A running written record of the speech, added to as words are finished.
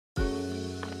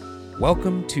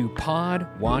Welcome to Pod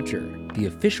Watcher, the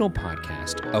official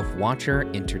podcast of Watcher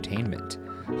Entertainment,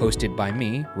 hosted by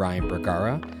me, Ryan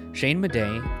Bergara, Shane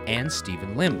Madej, and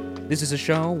Stephen Lim. This is a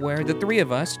show where the three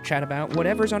of us chat about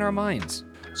whatever's on our minds.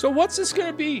 So what's this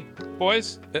going to be,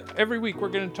 boys? Every week we're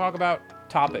going to talk about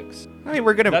topics. I mean,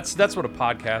 we're going to... That's what a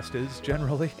podcast is,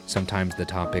 generally. Sometimes the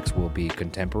topics will be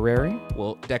contemporary.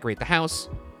 We'll decorate the house.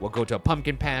 We'll go to a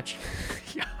pumpkin patch.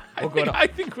 Yeah, I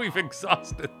think we've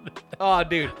exhausted. Oh,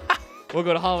 dude. We'll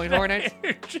go to Halloween Horror Nights.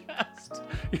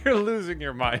 You're losing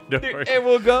your mind over it. And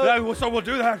we'll go... So we'll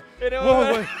do that.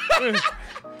 And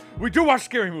We do watch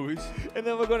scary movies. then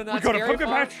we'll go to Not We go to Scary Pumpkin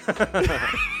Farm.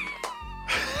 Patch.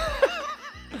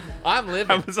 I'm I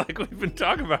living. was like, we've been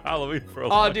talking about Halloween for a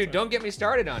long Oh, dude, don't get me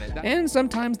started on it. And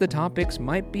sometimes the topics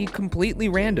might be completely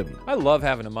random. I love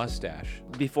having a mustache.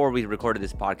 Before we recorded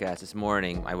this podcast this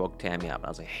morning, I woke Tammy up. I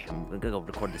was like, hey, I'm going to go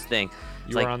record this thing.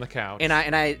 You were on the couch. And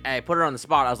I put her on the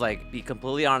spot. I was like, be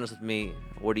completely honest with me.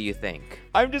 What do you think?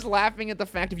 I'm just laughing at the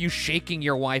fact of you shaking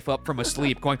your wife up from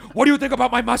asleep, going, "What do you think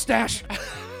about my mustache?"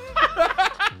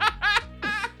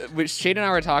 Shane and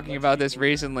I were talking about this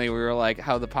recently. We were like,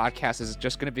 how the podcast is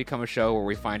just going to become a show where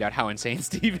we find out how insane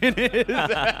Steven is.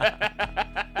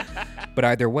 But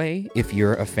either way, if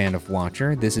you're a fan of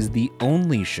Watcher, this is the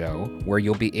only show where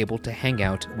you'll be able to hang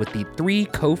out with the three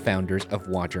co-founders of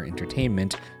Watcher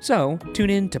Entertainment. So tune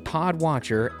in to Pod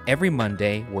Watcher every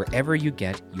Monday wherever you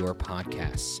get your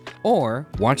podcasts. Or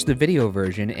watch the video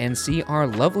version and see our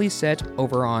lovely set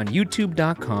over on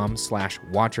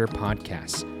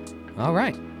youtube.com/watcherpodcasts. All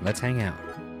right, let's hang out.